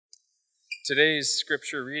Today's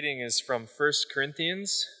scripture reading is from 1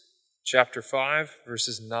 Corinthians chapter 5,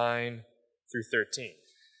 verses 9 through 13.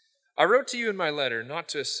 I wrote to you in my letter not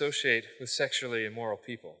to associate with sexually immoral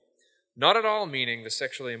people, not at all meaning the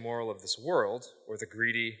sexually immoral of this world, or the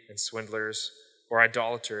greedy and swindlers, or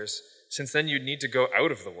idolaters, since then you'd need to go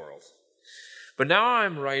out of the world. But now I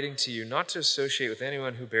am writing to you not to associate with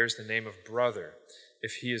anyone who bears the name of brother,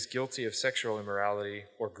 if he is guilty of sexual immorality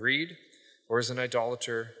or greed, or is an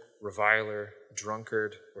idolater, reviler,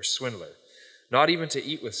 drunkard, or swindler, not even to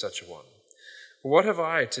eat with such a one. For what have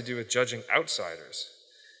I to do with judging outsiders?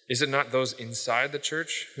 Is it not those inside the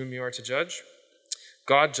church whom you are to judge?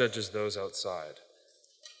 God judges those outside.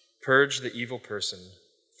 Purge the evil person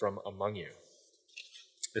from among you.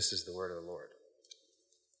 This is the word of the Lord.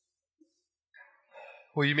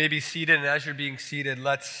 Well, you may be seated, and as you're being seated,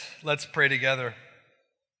 let's pray together.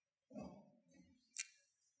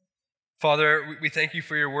 Father, we thank you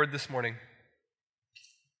for your word this morning.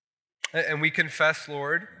 And we confess,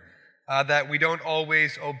 Lord, that we don't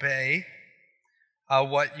always obey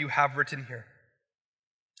what you have written here.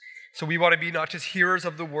 So we want to be not just hearers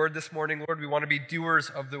of the word this morning, Lord, we want to be doers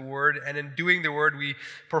of the word, and in doing the word, we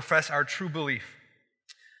profess our true belief.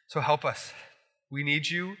 So help us. We need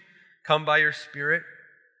you. Come by your Spirit.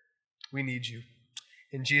 We need you.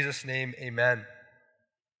 In Jesus' name, amen.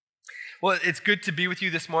 Well, it's good to be with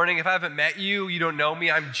you this morning. If I haven't met you, you don't know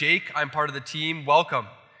me. I'm Jake. I'm part of the team. Welcome.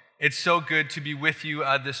 It's so good to be with you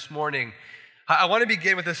this morning. I want to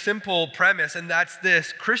begin with a simple premise, and that's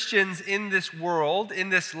this. Christians in this world, in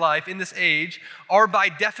this life, in this age, are by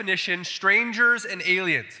definition strangers and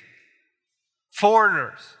aliens,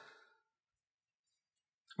 foreigners.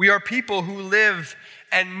 We are people who live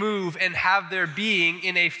and move and have their being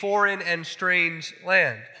in a foreign and strange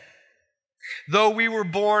land. Though we were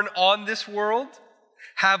born on this world,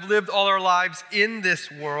 have lived all our lives in this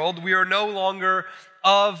world, we are no longer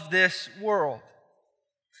of this world.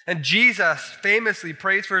 And Jesus famously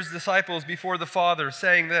prays for his disciples before the Father,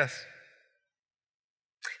 saying this.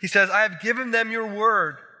 He says, I have given them your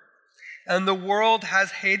word, and the world has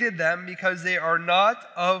hated them because they are not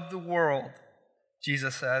of the world,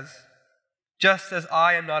 Jesus says, just as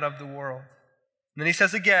I am not of the world. And then he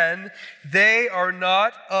says again, they are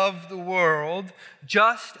not of the world,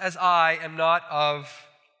 just as I am not of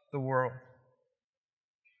the world.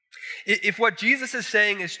 If what Jesus is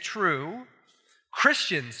saying is true,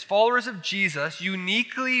 Christians, followers of Jesus,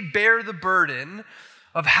 uniquely bear the burden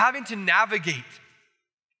of having to navigate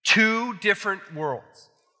two different worlds.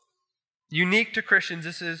 Unique to Christians,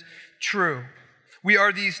 this is true. We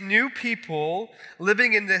are these new people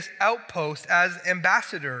living in this outpost as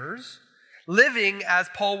ambassadors, living, as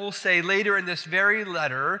Paul will say later in this very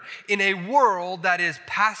letter, in a world that is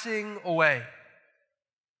passing away.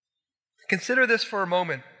 Consider this for a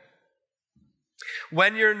moment.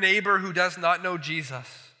 When your neighbor who does not know Jesus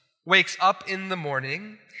wakes up in the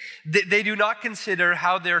morning, they do not consider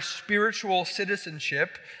how their spiritual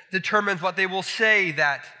citizenship determines what they will say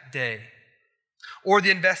that day, or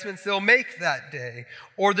the investments they'll make that day,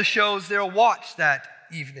 or the shows they'll watch that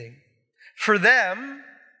evening. For them,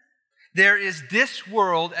 there is this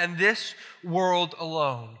world and this world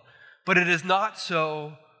alone, but it is not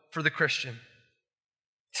so for the Christian.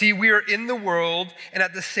 See, we are in the world and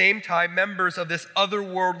at the same time members of this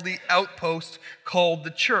otherworldly outpost called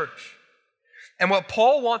the church. And what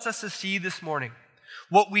Paul wants us to see this morning,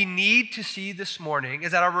 what we need to see this morning,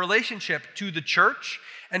 is that our relationship to the church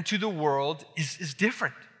and to the world is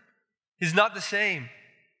different, is not the same.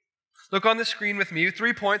 Look on the screen with me,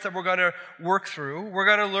 3 points that we're going to work through. We're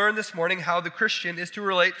going to learn this morning how the Christian is to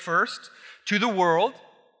relate first to the world,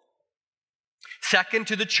 second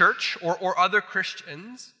to the church or other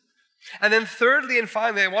Christians, and then thirdly and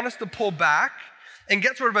finally, I want us to pull back and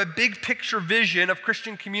get sort of a big picture vision of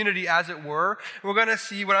Christian community, as it were. We're going to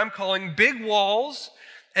see what I'm calling big walls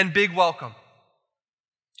and big welcome.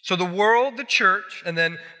 So the world, the church, and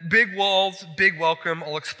then big walls, big welcome.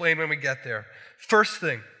 I'll explain when we get there. First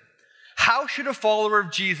thing, how should a follower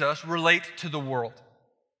of Jesus relate to the world?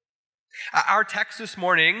 Our text this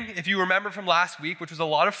morning, if you remember from last week, which was a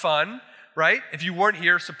lot of fun, right? If you weren't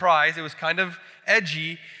here, surprise, it was kind of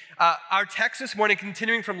edgy. Our text this morning,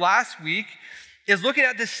 continuing from last week, is looking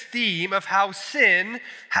at this theme of how sin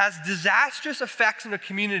has disastrous effects in a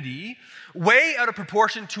community way out of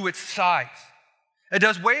proportion to its size. It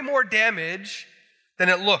does way more damage than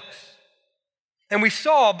it looks. And we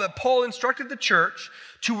saw that Paul instructed the church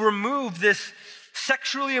to remove this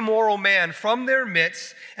sexually immoral man from their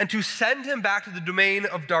midst and to send him back to the domain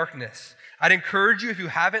of darkness. I'd encourage you, if you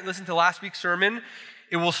haven't listened to last week's sermon,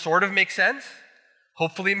 it will sort of make sense.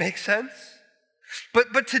 Hopefully it makes sense.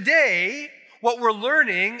 But today, what we're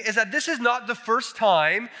learning is that this is not the first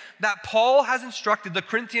time that Paul has instructed the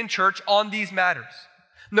Corinthian church on these matters.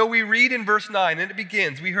 No, we read in verse 9, and it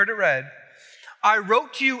begins, we heard it read, I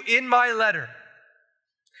wrote to you in my letter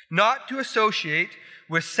not to associate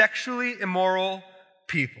with sexually immoral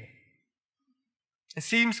people. It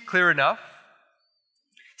seems clear enough.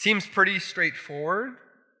 Seems pretty straightforward.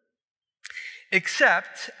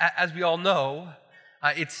 Except, as we all know,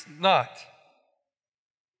 it's not.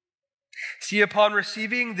 See, upon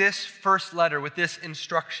receiving this first letter with this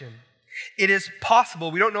instruction, it is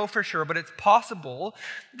possible, we don't know for sure, but it's possible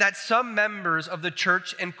that some members of the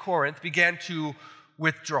church in Corinth began to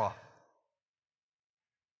withdraw,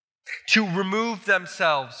 to remove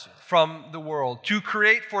themselves from the world, to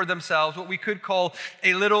create for themselves what we could call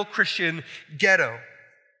a little Christian ghetto.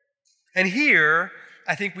 And here,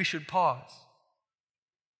 I think we should pause.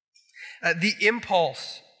 The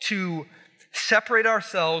impulse to separate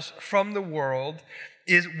ourselves from the world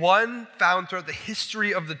is one found throughout the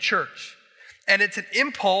history of the church. And it's an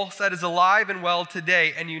impulse that is alive and well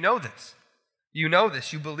today, and you know this. You know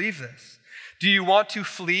this, you believe this. Do you want to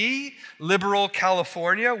flee liberal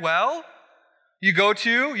California? Well, you go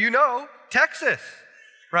to, Texas,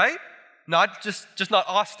 right? Not just not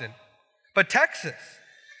Austin, but Texas.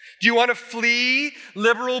 Do you want to flee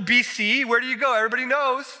liberal BC? Where do you go? Everybody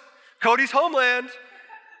knows. Cody's homeland,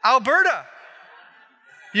 Alberta.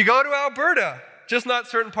 You go to Alberta, just not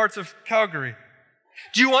certain parts of Calgary.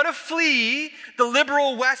 Do you want to flee the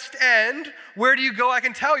liberal West End? Where do you go? I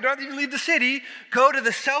can tell you don't have to even leave the city. Go to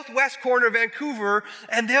the southwest corner of Vancouver,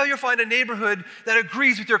 and there you'll find a neighborhood that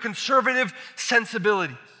agrees with your conservative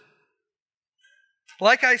sensibilities.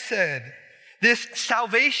 Like I said, this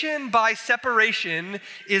salvation by separation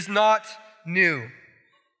is not new.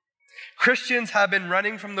 Christians have been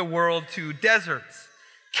running from the world to deserts,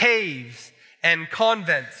 caves, and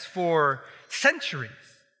convents for centuries.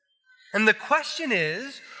 And the question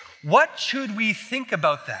is, what should we think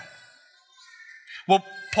about that? Well,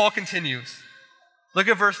 Paul continues. Look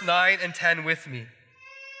at verse 9 and 10 with me. It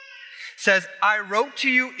says, I wrote to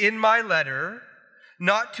you in my letter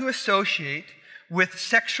not to associate with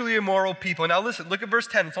sexually immoral people. Now listen, look at verse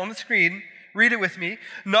 10. It's on the screen. Read it with me.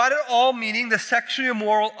 Not at all meaning the sexually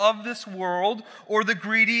immoral of this world or the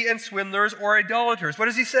greedy and swindlers or idolaters. What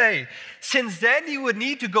does he say? Since then you would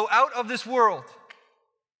need to go out of this world.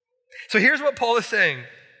 So here's what Paul is saying.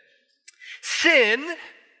 Sin,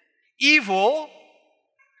 evil,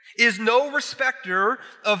 is no respecter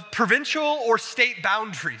of provincial or state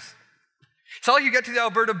boundaries. It's not like you get to the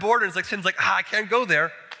Alberta border and it's like sin's like, I can't go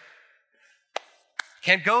there.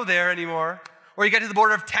 Can't go there anymore. Or you get to the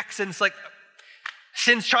border of Texas and it's like,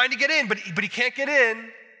 sin's trying to get in, but he can't get in.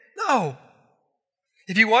 No.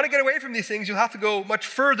 If you want to get away from these things, you'll have to go much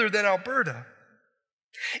further than Alberta.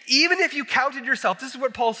 Even if you counted yourself, this is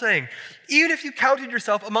what Paul's saying, even if you counted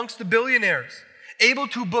yourself amongst the billionaires, able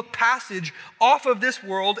to book passage off of this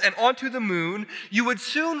world and onto the moon, you would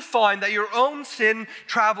soon find that your own sin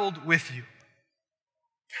traveled with you.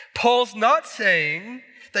 Paul's not saying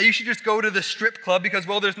that you should just go to the strip club because,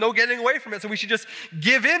 well, there's no getting away from it, so we should just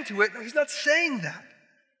give in to it. No, he's not saying that.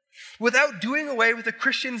 Without doing away with the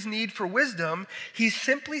Christian's need for wisdom, he's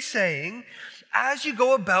simply saying, as you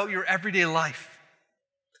go about your everyday life,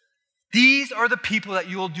 these are the people that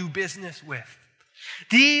you will do business with.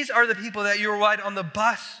 These are the people that you'll ride on the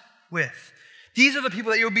bus with. These are the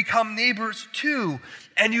people that you'll become neighbors to,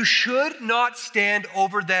 and you should not stand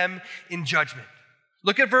over them in judgment.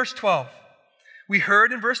 Look at verse 12. We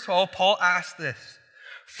heard in verse 12, Paul asked this,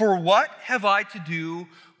 for what have I to do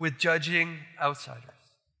with judging outsiders?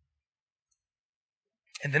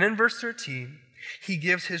 And then in verse 13, he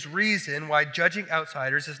gives his reason why judging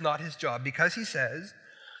outsiders is not his job, because he says,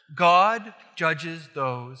 God judges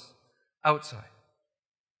those outside.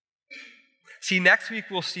 See, next week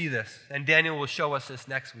we'll see this, and Daniel will show us this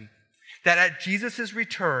next week, that at Jesus'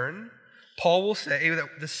 return, Paul will say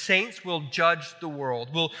that the saints will judge the world,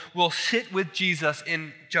 will sit with Jesus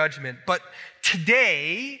in judgment. But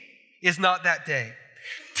today is not that day.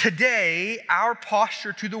 Today, our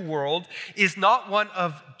posture to the world is not one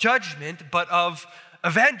of judgment, but of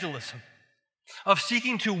evangelism, of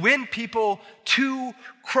seeking to win people to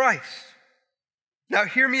Christ. Now,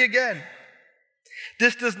 hear me again.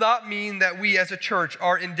 This does not mean that we as a church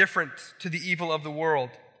are indifferent to the evil of the world,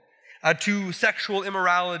 to sexual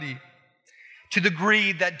immorality, to the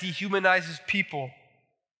greed that dehumanizes people,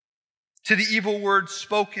 to the evil words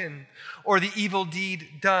spoken or the evil deed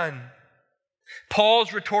done.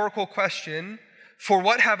 Paul's rhetorical question, for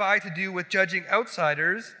what have I to do with judging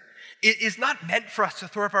outsiders, it is not meant for us to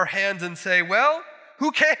throw up our hands and say, well,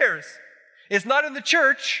 who cares? It's not in the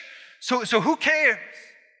church, so who cares?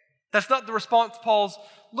 That's not the response Paul's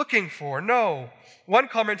looking for. No. One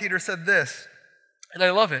commentator said this, and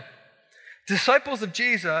I love it. Disciples of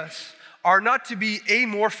Jesus are not to be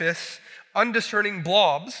amorphous, undiscerning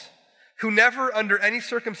blobs who never, under any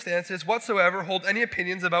circumstances whatsoever, hold any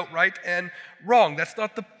opinions about right and wrong. That's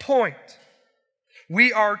not the point.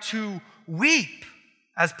 We are to weep,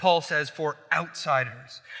 as Paul says, for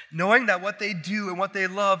outsiders, knowing that what they do and what they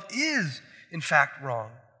love is, in fact,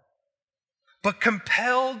 wrong. But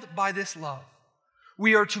compelled by this love,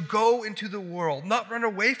 we are to go into the world, not run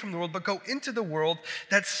away from the world, but go into the world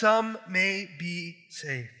that some may be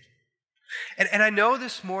saved. And I know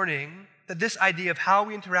this morning that this idea of how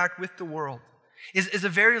we interact with the world is a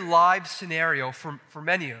very live scenario for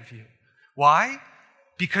many of you. Why?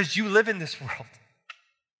 Because you live in this world.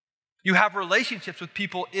 You have relationships with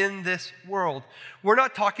people in this world. We're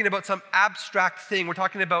not talking about some abstract thing. We're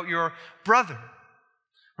talking about your brother.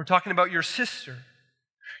 We're talking about your sister,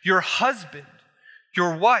 your husband,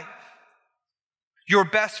 your wife, your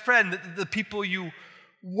best friend, the people you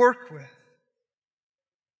work with.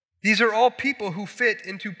 These are all people who fit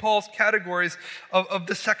into Paul's categories of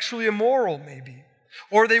the sexually immoral, maybe,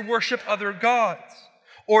 or they worship other gods,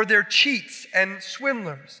 or they're cheats and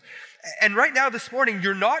swindlers. And right now, this morning,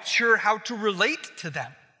 you're not sure how to relate to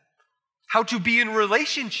them, how to be in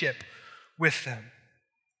relationship with them.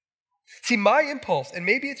 See, my impulse, and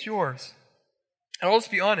maybe it's yours, and I'll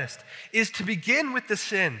just be honest, is to begin with the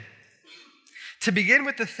sin, to begin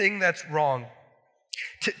with the thing that's wrong,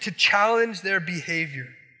 to challenge their behavior.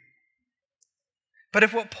 But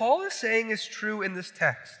if what Paul is saying is true in this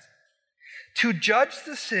text, to judge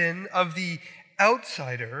the sin of the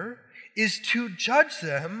outsider is to judge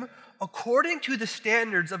them according to the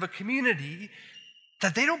standards of a community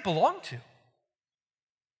that they don't belong to.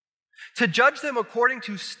 To judge them according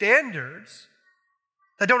to standards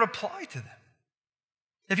that don't apply to them.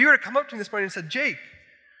 If you were to come up to me this morning and said, Jake,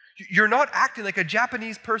 you're not acting like a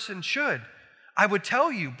Japanese person should, I would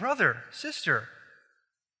tell you, brother, sister,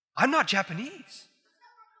 I'm not Japanese.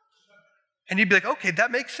 And you'd be like, okay,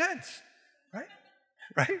 that makes sense, right?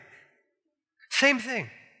 Right? Same thing.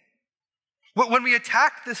 When we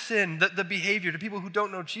attack the sin, the behavior to people who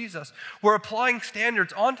don't know Jesus, we're applying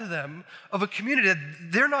standards onto them of a community that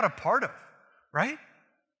they're not a part of, right?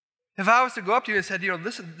 If I was to go up to you and said,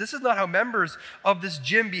 listen, this is not how members of this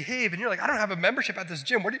gym behave, and you're like, I don't have a membership at this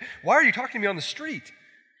gym. Why are you talking to me on the street?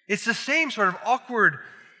 It's the same sort of awkward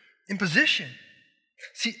imposition.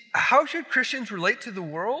 See, how should Christians relate to the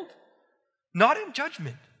world? Not in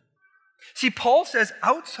judgment. See, Paul says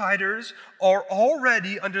outsiders are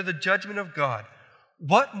already under the judgment of God.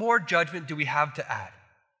 What more judgment do we have to add?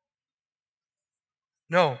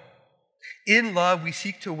 No. In love, we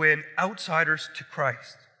seek to win outsiders to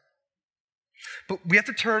Christ. But we have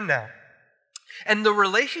to turn now. And the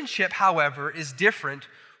relationship, however, is different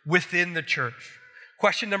within the church.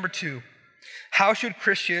 Question number 2. How should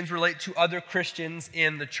Christians relate to other Christians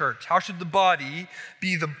in the church? How should the body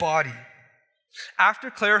be the body? After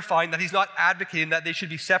clarifying that he's not advocating that they should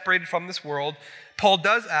be separated from this world, Paul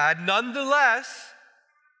does add, nonetheless,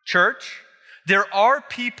 church, there are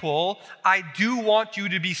people I do want you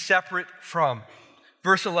to be separate from.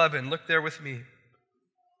 Verse 11, look there with me.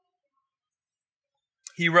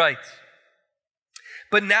 He writes,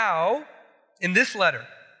 but now, in this letter,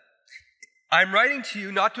 I'm writing to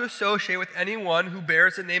you not to associate with anyone who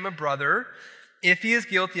bears the name of brother if he is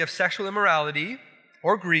guilty of sexual immorality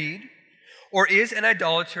or greed, or is an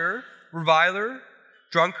idolater, reviler,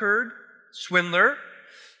 drunkard, swindler,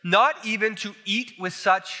 not even to eat with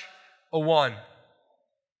such a one.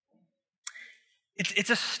 It's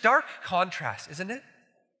a stark contrast, isn't it?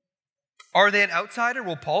 Are they an outsider?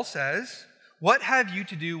 Well, Paul says, what have you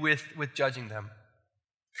to do with judging them?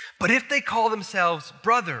 But if they call themselves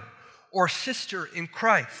brother or sister in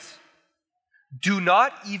Christ, do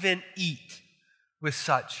not even eat with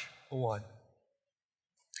such a one.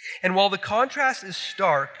 And while the contrast is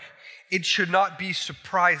stark, it should not be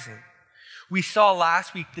surprising. We saw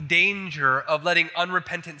last week the danger of letting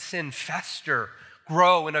unrepentant sin fester,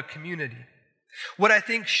 grow in a community. What I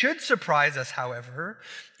think should surprise us, however,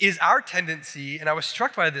 is our tendency, and I was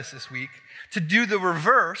struck by this week, to do the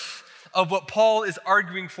reverse of what Paul is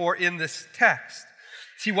arguing for in this text.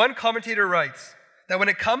 See, one commentator writes that when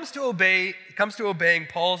it comes to obeying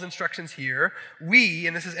Paul's instructions here, we,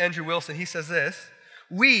 and this is Andrew Wilson, he says this,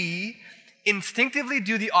 we instinctively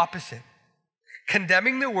do the opposite,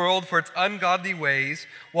 condemning the world for its ungodly ways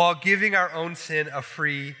while giving our own sin a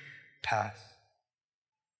free pass.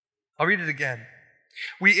 I'll read it again.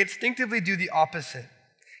 We instinctively do the opposite,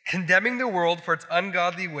 condemning the world for its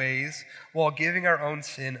ungodly ways while giving our own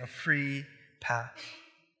sin a free pass.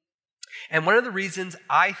 And one of the reasons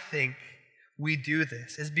I think we do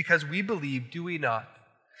this is because we believe, do we not,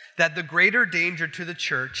 that the greater danger to the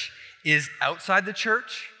church is outside the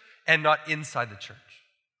church and not inside the church.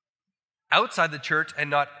 Outside the church and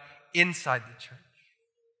not inside the church.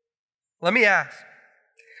 Let me ask,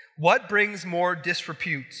 what brings more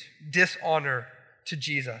disrepute, dishonor to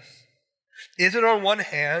Jesus? Is it on one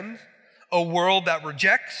hand a world that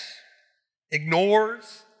rejects,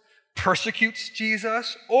 ignores, persecutes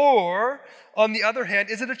Jesus? Or on the other hand,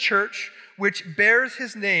 is it a church which bears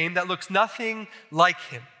his name that looks nothing like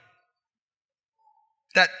him?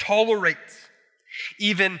 That tolerates,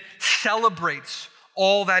 even celebrates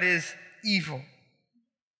all that is evil.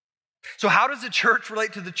 So how does the church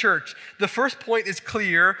relate to the church? The first point is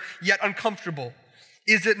clear, yet uncomfortable.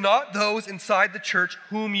 Is it not those inside the church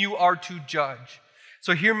whom you are to judge?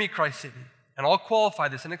 So hear me, Christ City, and I'll qualify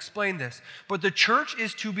this and explain this. But the church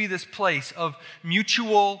is to be this place of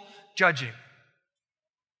mutual judging.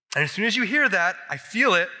 And as soon as you hear that, I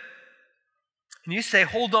feel it, and you say,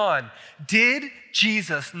 hold on, did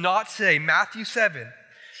Jesus not say, Matthew 7,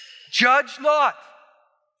 judge not,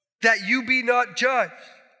 that you be not judged?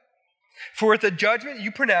 For with the judgment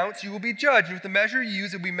you pronounce, you will be judged. And with the measure you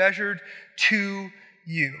use, it will be measured to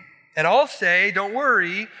you. And I'll say, don't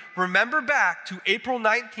worry, remember back to April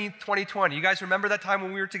 19th, 2020. You guys remember that time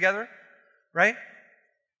when we were together? Right?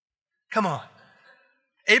 Come on.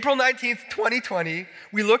 April 19th, 2020,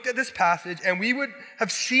 we looked at this passage and we would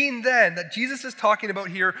have seen then that Jesus is talking about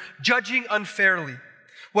here judging unfairly.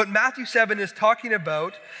 What Matthew 7 is talking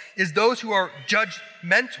about is those who are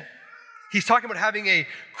judgmental. He's talking about having a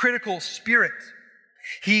critical spirit.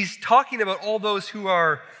 He's talking about all those who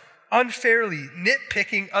are unfairly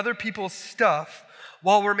nitpicking other people's stuff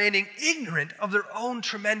while remaining ignorant of their own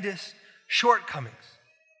tremendous shortcomings.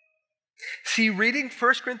 See, reading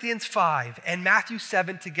 1 Corinthians 5 and Matthew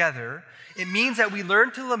 7 together, it means that we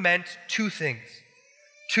learn to lament two things.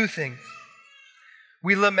 Two things.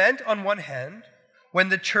 We lament on one hand when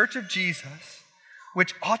the church of Jesus,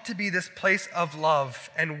 which ought to be this place of love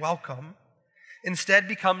and welcome, instead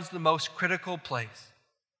becomes the most critical place.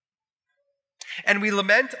 And we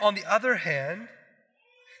lament on the other hand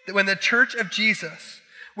that when the church of Jesus,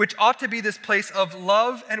 which ought to be this place of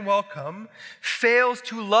love and welcome, fails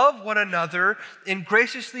to love one another in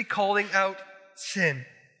graciously calling out sin.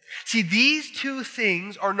 See, these two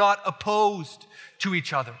things are not opposed to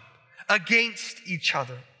each other, against each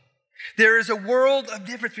other. There is a world of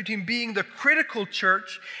difference between being the critical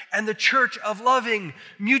church and the church of loving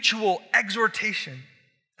mutual exhortation.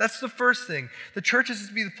 That's the first thing. The church is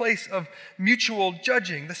to be the place of mutual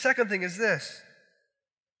judging. The second thing is this.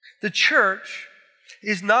 The church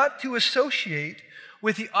is not to associate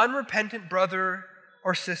with the unrepentant brother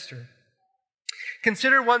or sister.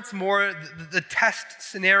 Consider once more the test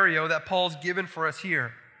scenario that Paul's given for us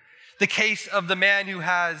here. The case of the man who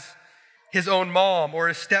has his own mom or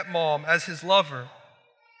his stepmom as his lover.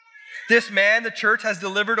 This man, the church has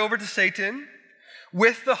delivered over to Satan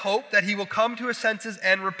with the hope that he will come to his senses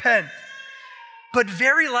and repent. But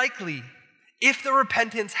very likely, if the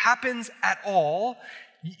repentance happens at all,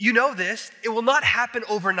 you know this, it will not happen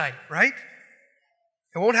overnight, right?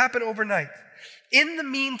 It won't happen overnight. In the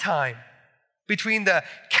meantime, between the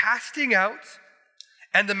casting out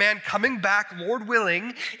and the man coming back, Lord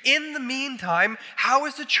willing, in the meantime, how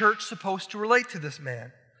is the church supposed to relate to this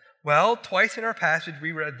man? Well, twice in our passage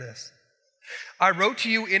we read this. I wrote to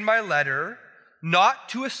you in my letter not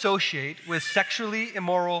to associate with sexually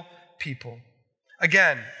immoral people.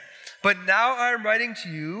 Again, but now I am writing to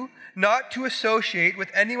you not to associate with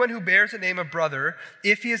anyone who bears the name of brother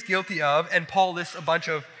if he is guilty of, and Paul lists a bunch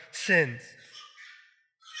of sins.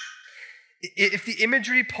 If the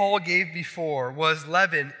imagery Paul gave before was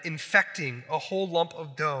leaven infecting a whole lump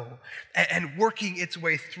of dough and working its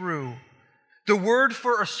way through, the word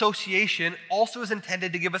for association also is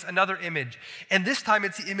intended to give us another image. And this time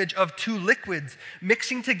it's the image of two liquids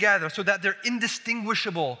mixing together so that they're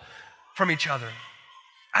indistinguishable from each other.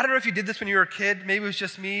 I don't know if you did this when you were a kid, maybe it was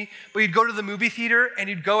just me, but you'd go to the movie theater and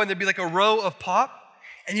you'd go and there'd be like a row of pop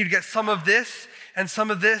and you'd get some of this and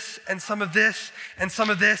some of this and some of this and some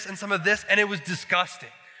of this and some of this, and it was disgusting,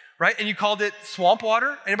 right? And you called it swamp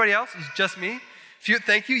water. Anybody else? It's just me.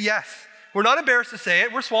 Thank you. Yes. We're not embarrassed to say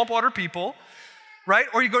it. We're swamp water people, right?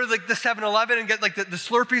 Or you go to like the 7-Eleven and get like the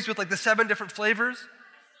Slurpees with like the 7 different flavors.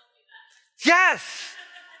 Yes.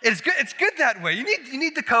 It's good. It's good that way. You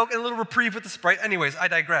need the Coke and a little reprieve with the Sprite. Anyways, I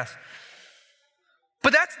digress.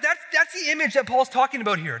 But that's the image that Paul's talking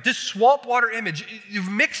about here, this swamp water image. You've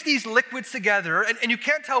mixed these liquids together, and you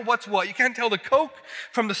can't tell what's what. You can't tell the Coke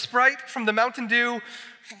from the Sprite, from the Mountain Dew,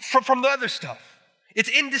 from the other stuff. It's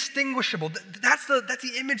indistinguishable. That's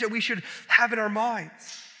the image that we should have in our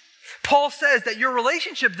minds. Paul says that your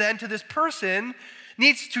relationship then to this person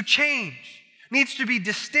needs to change, needs to be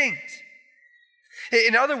distinct.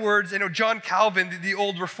 In other words, John Calvin, the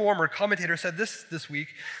old reformer commentator, said this week,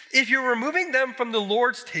 if you're removing them from the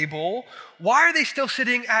Lord's table, why are they still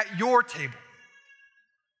sitting at your table?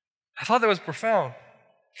 I thought that was profound.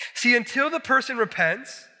 See, until the person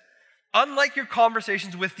repents, unlike your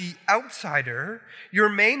conversations with the outsider, your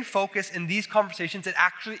main focus in these conversations, it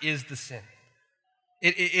actually is the sin.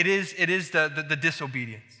 It is the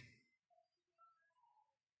disobedience.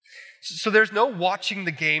 So there's no watching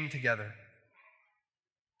the game together.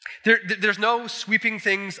 There's no sweeping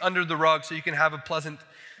things under the rug so you can have a pleasant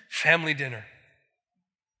family dinner.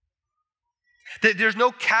 There's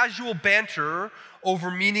no casual banter over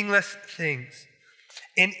meaningless things.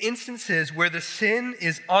 In instances where the sin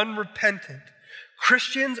is unrepentant,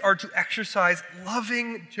 Christians are to exercise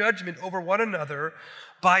loving judgment over one another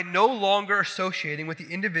by no longer associating with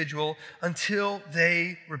the individual until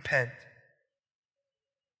they repent.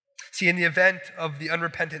 See, in the event of the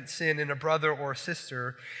unrepentant sin in a brother or a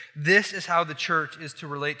sister, this is how the church is to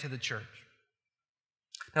relate to the church.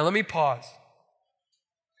 Now, let me pause.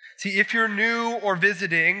 See, if you're new or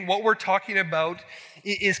visiting, what we're talking about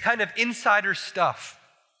is kind of insider stuff,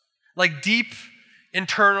 like deep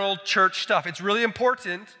internal church stuff. It's really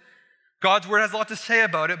important. God's word has a lot to say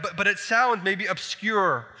about it, but it sounds maybe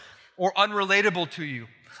obscure or unrelatable to you.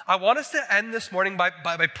 I want us to end this morning by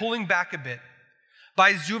pulling back a bit,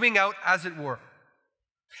 by zooming out, as it were,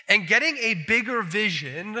 and getting a bigger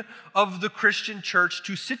vision of the Christian church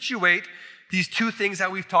to situate these two things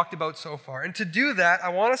that we've talked about so far. And to do that, I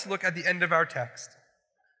want us to look at the end of our text.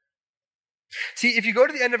 See, if you go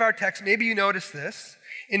to the end of our text, maybe you notice this.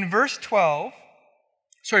 In verse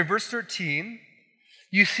 13,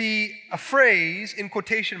 you see a phrase in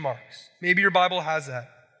quotation marks. Maybe your Bible has that.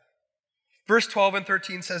 Verse 12 and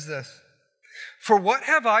 13 says this: "For what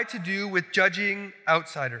have I to do with judging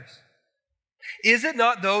outsiders? Is it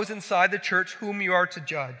not those inside the church whom you are to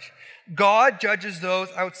judge? God judges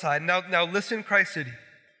those outside." Now listen, Christ City.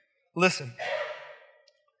 Listen.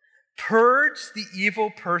 "Purge the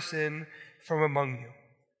evil person from among you."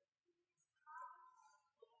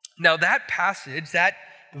 Now that passage, that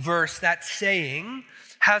verse, that saying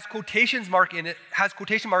has quotation marks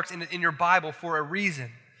in it in your Bible for a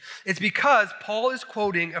reason. It's because Paul is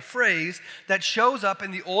quoting a phrase that shows up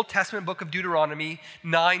in the Old Testament book of Deuteronomy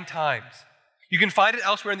 9 times. You can find it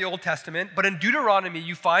elsewhere in the Old Testament, but in Deuteronomy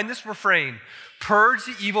you find this refrain: "Purge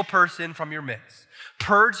the evil person from your midst.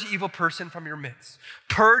 Purge the evil person from your midst.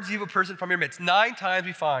 Purge the evil person from your midst." 9 times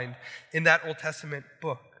we find in that Old Testament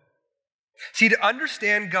book. See, to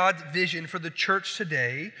understand God's vision for the church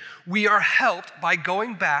today, we are helped by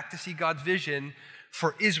going back to see God's vision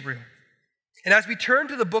for Israel. And as we turn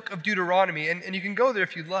to the book of Deuteronomy, and you can go there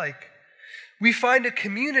if you'd like, we find a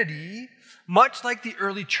community much like the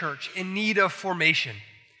early church, in need of formation,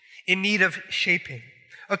 in need of shaping.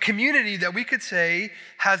 A community that we could say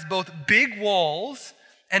has both big walls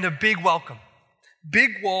and a big welcome.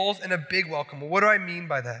 Big walls and a big welcome. Well, what do I mean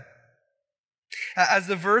by that? As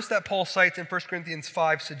the verse that Paul cites in 1 Corinthians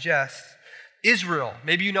 5 suggests, Israel,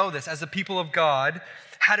 maybe you know this, as the people of God,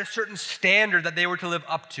 had a certain standard that they were to live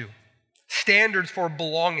up to. Standards for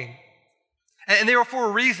belonging. And they were for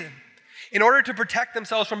a reason. In order to protect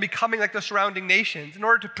themselves from becoming like the surrounding nations, in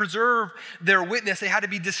order to preserve their witness, they had to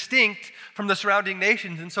be distinct from the surrounding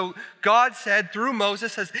nations. And so God said through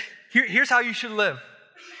Moses, says, here's how you should live.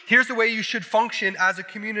 Here's the way you should function as a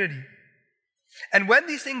community. And when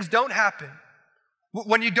these things don't happen,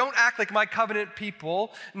 when you don't act like my covenant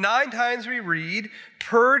people, 9 times we read,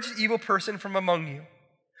 "Purge the evil person from among you."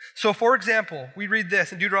 So for example, we read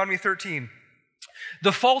this in Deuteronomy 13.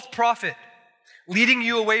 "The false prophet leading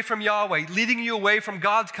you away from Yahweh, leading you away from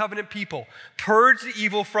God's covenant people, purge the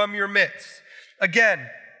evil from your midst." Again,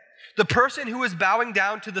 "The person who is bowing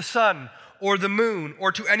down to the sun or the moon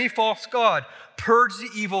or to any false god, purge the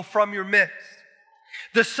evil from your midst.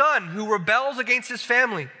 The son who rebels against his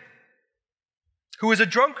family, who is a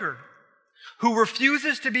drunkard, who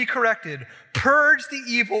refuses to be corrected, purge the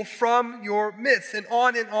evil from your midst." And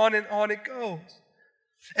on and on and on it goes.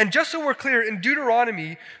 And just so we're clear, in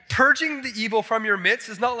Deuteronomy, purging the evil from your midst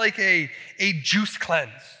is not like a juice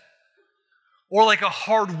cleanse or like a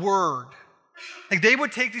hard word. Like they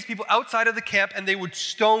would take these people outside of the camp and they would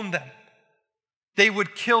stone them. They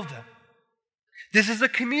would kill them. This is a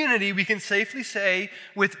community, we can safely say,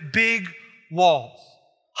 with big walls,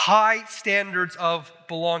 high standards of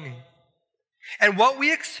belonging. And what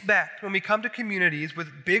we expect when we come to communities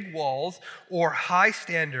with big walls or high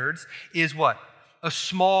standards is what? A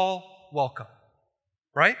small welcome,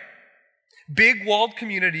 right? Big walled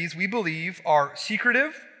communities, we believe, are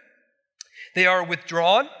secretive, they are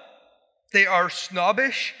withdrawn, they are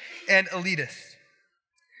snobbish and elitist.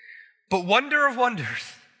 But wonder of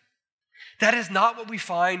wonders, that is not what we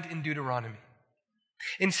find in Deuteronomy.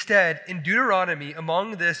 Instead, in Deuteronomy,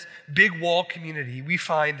 among this big wall community, we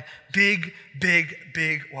find big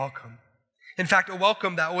welcome. In fact, a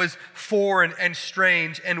welcome that was foreign and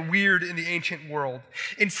strange and weird in the ancient world.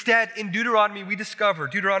 Instead, in Deuteronomy, we discover,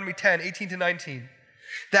 Deuteronomy 10, 18 to 19,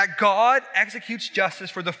 that God executes justice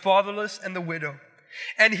for the fatherless and the widow,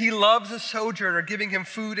 and he loves a sojourner, giving him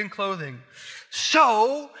food and clothing.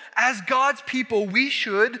 So, as God's people, we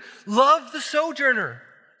should love the sojourner,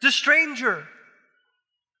 the stranger,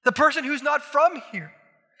 the person who's not from here.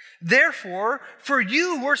 Therefore, for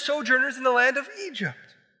you were sojourners in the land of Egypt.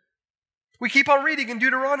 We keep on reading in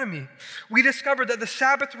Deuteronomy. We discover that the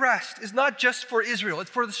Sabbath rest is not just for Israel, it's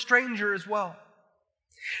for the stranger as well.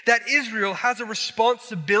 That Israel has a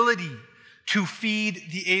responsibility to feed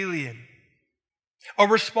the alien, a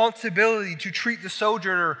responsibility to treat the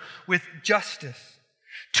sojourner with justice,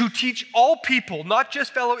 to teach all people, not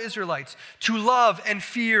just fellow Israelites, to love and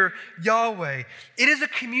fear Yahweh. It is a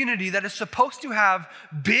community that is supposed to have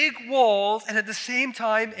big walls and at the same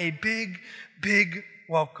time a big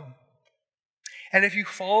welcome. And if you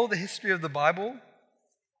follow the history of the Bible,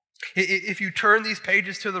 if you turn these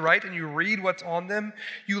pages to the right and you read what's on them,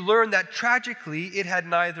 you learn that tragically it had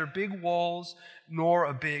neither big walls nor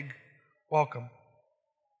a big welcome.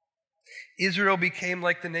 Israel became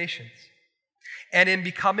like the nations. And in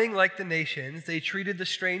becoming like the nations, they treated the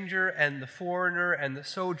stranger and the foreigner and the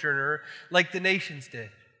sojourner like the nations did,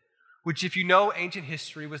 which, if you know ancient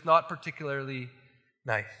history, was not particularly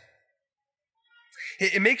nice.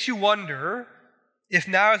 It makes you wonder if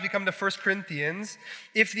now, as we come to 1 Corinthians,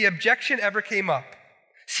 if the objection ever came up,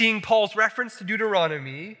 seeing Paul's reference to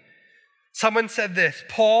Deuteronomy, someone said this: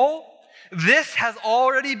 Paul, this has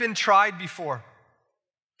already been tried before.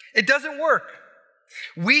 It doesn't work.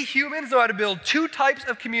 We humans know how to build two types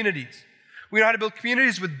of communities. We know how to build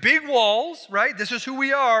communities with big walls, right? This is who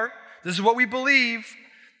we are. This is what we believe.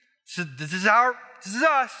 This is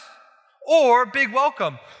us. Or big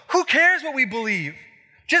welcome. Who cares what we believe?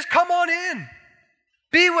 Just come on in.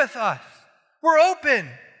 Be with us. We're open.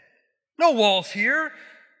 No walls here.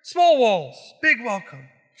 Small walls. Big welcome.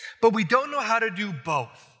 But we don't know how to do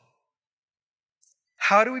both.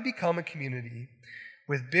 How do we become a community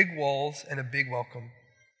with big walls and a big welcome?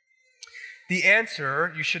 The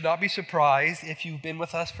answer, you should not be surprised if you've been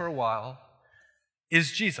with us for a while,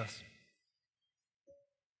 is Jesus.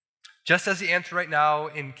 Just as the answer right now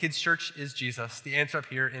in kids' church is Jesus, the answer up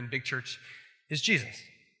here in big church is Jesus.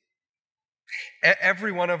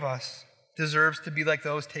 Every one of us deserves to be like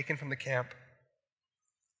those taken from the camp.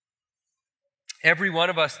 Every one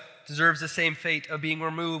of us deserves the same fate of being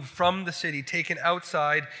removed from the city, taken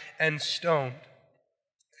outside and stoned.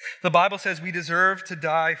 The Bible says we deserve to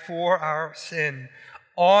die for our sin.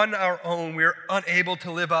 On our own, we're unable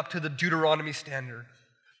to live up to the Deuteronomy standard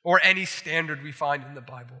or any standard we find in the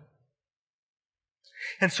Bible.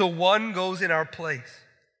 And so one goes in our place.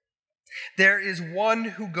 There is one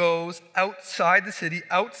who goes outside the city,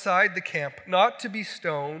 outside the camp, not to be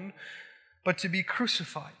stoned, but to be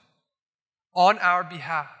crucified on our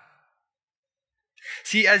behalf.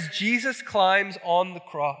 See, as Jesus climbs on the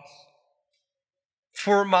cross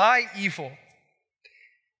for my evil,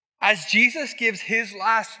 as Jesus gives his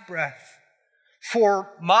last breath for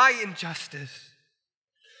my injustice,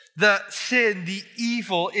 the sin, the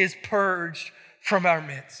evil is purged from our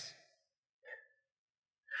midst.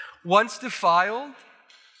 Once defiled,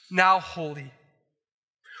 now holy.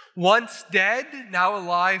 Once dead, now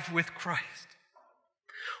alive with Christ.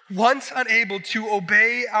 Once unable to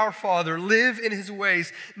obey our Father, live in his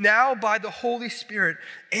ways, now by the Holy Spirit,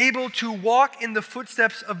 able to walk in the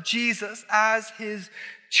footsteps of Jesus as his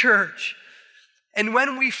church. And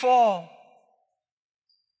when we fall,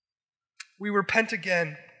 we repent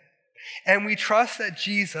again, and we trust that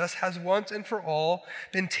Jesus has once and for all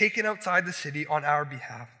been taken outside the city on our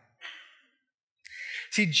behalf.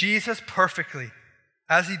 See, Jesus perfectly,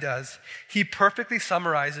 as he does, he perfectly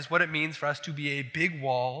summarizes what it means for us to be a big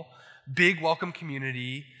wall, big welcome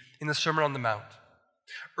community in the Sermon on the Mount.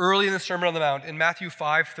 Early in the Sermon on the Mount, in Matthew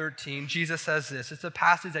 5:13, Jesus says this. It's a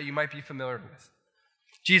passage that you might be familiar with.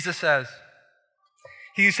 Jesus says,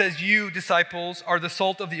 He says, you, disciples, are the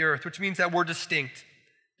salt of the earth, which means that we're distinct.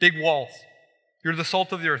 Big walls. You're the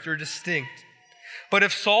salt of the earth. You're distinct. But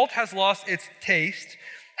if salt has lost its taste,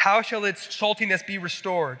 how shall its saltiness be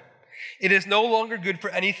restored? It is no longer good for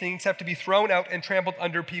anything except to be thrown out and trampled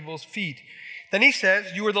under people's feet. Then he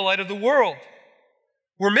says, you are the light of the world.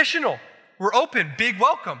 We're missional. We're open. Big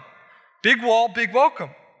welcome. Big wall, big welcome.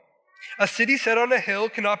 A city set on a hill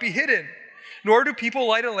cannot be hidden. Nor do people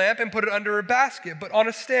light a lamp and put it under a basket, but on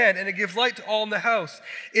a stand, and it gives light to all in the house.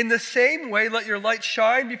 In the same way, let your light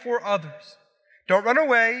shine before others. Don't run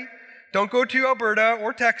away. Don't go to Alberta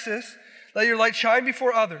or Texas. Let your light shine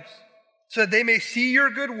before others, so that they may see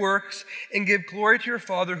your good works and give glory to your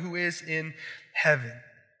Father who is in heaven.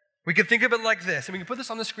 We can think of it like this, and we can put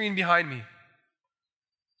this on the screen behind me.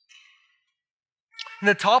 In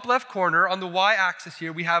the top left corner, on the y-axis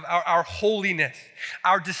here, we have our holiness,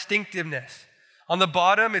 our distinctiveness. On the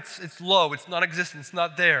bottom, it's low, it's non-existent, it's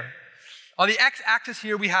not there. On the x-axis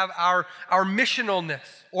here, we have our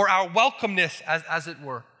missionalness, or our welcomeness, as it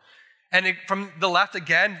were. And from the left,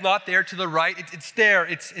 again, not there, to the right, it's there,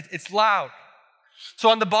 it's loud. So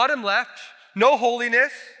on the bottom left, no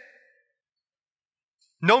holiness,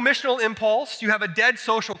 no missional impulse. You have a dead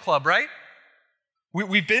social club, right?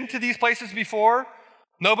 We've been to these places before.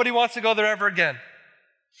 Nobody wants to go there ever again.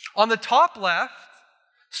 On the top left,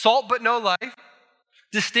 salt but no life,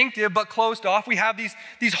 distinctive but closed off. We have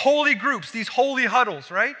these holy groups, these holy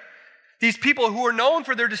huddles, right? These people who are known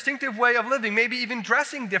for their distinctive way of living, maybe even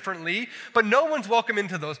dressing differently, but no one's welcome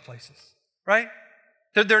into those places, right?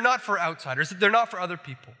 They're not for outsiders. They're not for other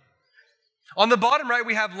people. On the bottom right,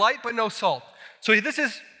 we have light but no salt. So this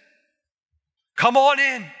is, come on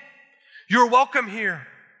in. You're welcome here.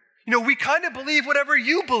 You know, we kind of believe whatever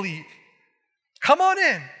you believe. Come on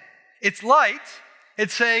in. It's light.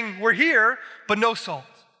 It's saying we're here, but no salt.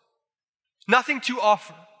 Nothing to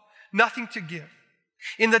offer. Nothing to give.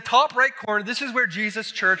 In the top right corner, this is where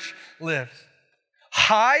Jesus' church lives.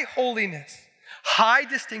 High holiness, high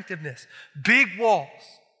distinctiveness, big walls.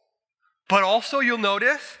 But also, you'll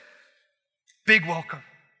notice, big welcome.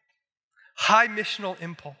 High missional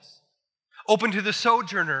impulse. Open to the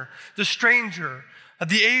sojourner, the stranger,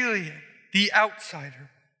 the alien, the outsider.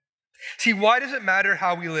 See, why does it matter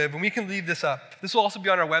how we live? And we can leave this up. This will also be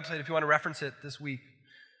on our website if you want to reference it this week.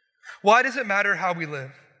 Why does it matter how we live?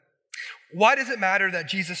 Why does it matter that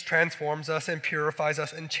Jesus transforms us and purifies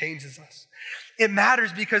us and changes us? It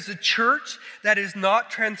matters because the church that is not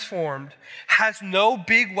transformed has no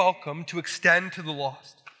big welcome to extend to the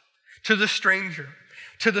lost, to the stranger,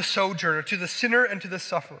 to the sojourner, to the sinner, and to the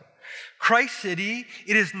sufferer. Christ City,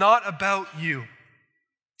 it is not about you.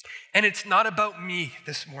 And it's not about me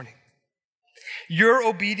this morning. Your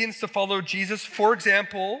obedience to follow Jesus, for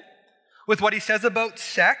example, with what he says about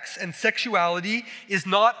sex and sexuality, is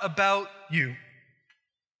not about you.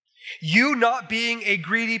 You not being a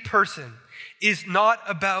greedy person is not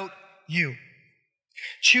about you.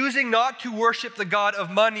 Choosing not to worship the God of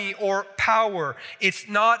money or power, it's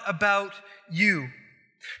not about you.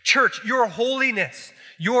 Church, your holiness,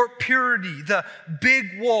 your purity, the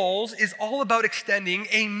big walls is all about extending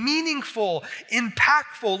a meaningful,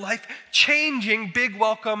 impactful, life-changing big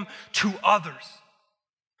welcome to others,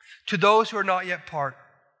 to those who are not yet part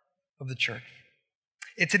of the church.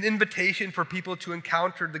 It's an invitation for people to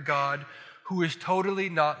encounter the God who is totally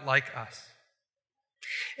not like us.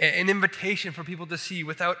 An invitation for people to see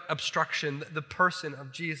without obstruction the person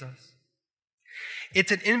of Jesus.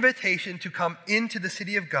 It's an invitation to come into the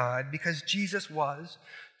city of God because Jesus was,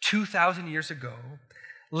 2,000 years ago,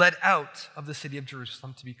 led out of the city of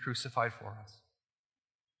Jerusalem to be crucified for us.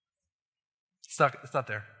 It's not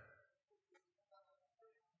there.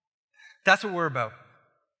 That's what we're about.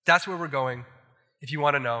 That's where we're going. If you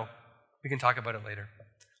want to know, we can talk about it later.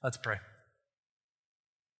 Let's pray.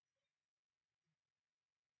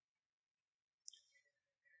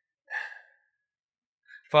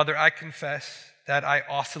 Father, I confess that I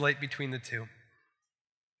oscillate between the two.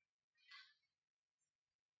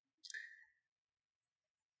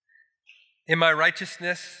 In my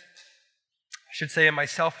righteousness, I should say in my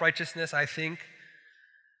self-righteousness, I think,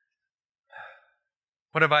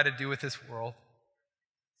 what have I to do with this world?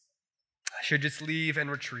 I should just leave and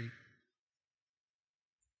retreat.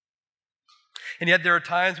 And yet there are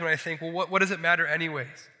times when I think, well, what does it matter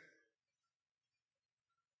anyways?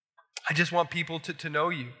 I just want people to know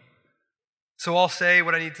you. So I'll say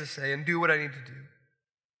what I need to say and do what I need to do.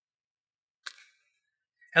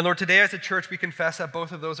 And Lord, today as a church, we confess that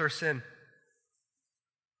both of those are sin.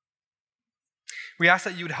 We ask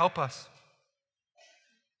that you would help us.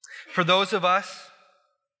 For those of us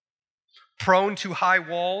prone to high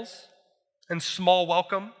walls and small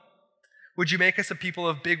welcome, would you make us a people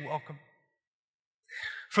of big welcome?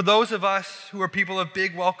 For those of us who are people of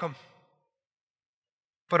big welcome,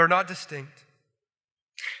 but are not distinct,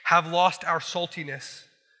 have lost our saltiness,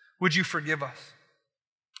 would you forgive us?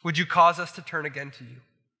 Would you cause us to turn again to you?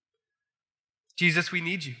 Jesus, we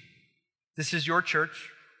need you. This is your church,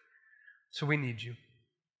 so we need you.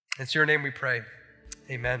 It's your name we pray.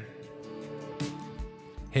 Amen.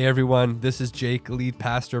 Hey everyone, this is Jake, lead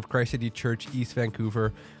pastor of Christ City Church, East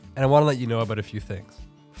Vancouver, and I want to let you know about a few things.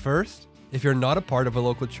 First, if you're not a part of a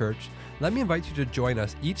local church, let me invite you to join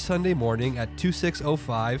us each Sunday morning at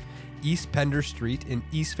 2605 East Pender Street in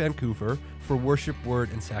East Vancouver for worship, word,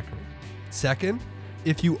 and sacrament. Second,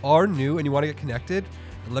 if you are new and you want to get connected,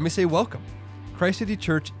 let me say welcome. Christ City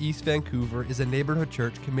Church East Vancouver is a neighborhood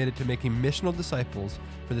church committed to making missional disciples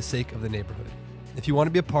for the sake of the neighborhood. If you want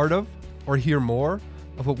to be a part of or hear more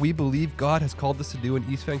of what we believe God has called us to do in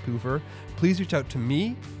East Vancouver, please reach out to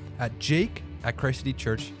me at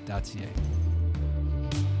jake@christcitychurch.ca.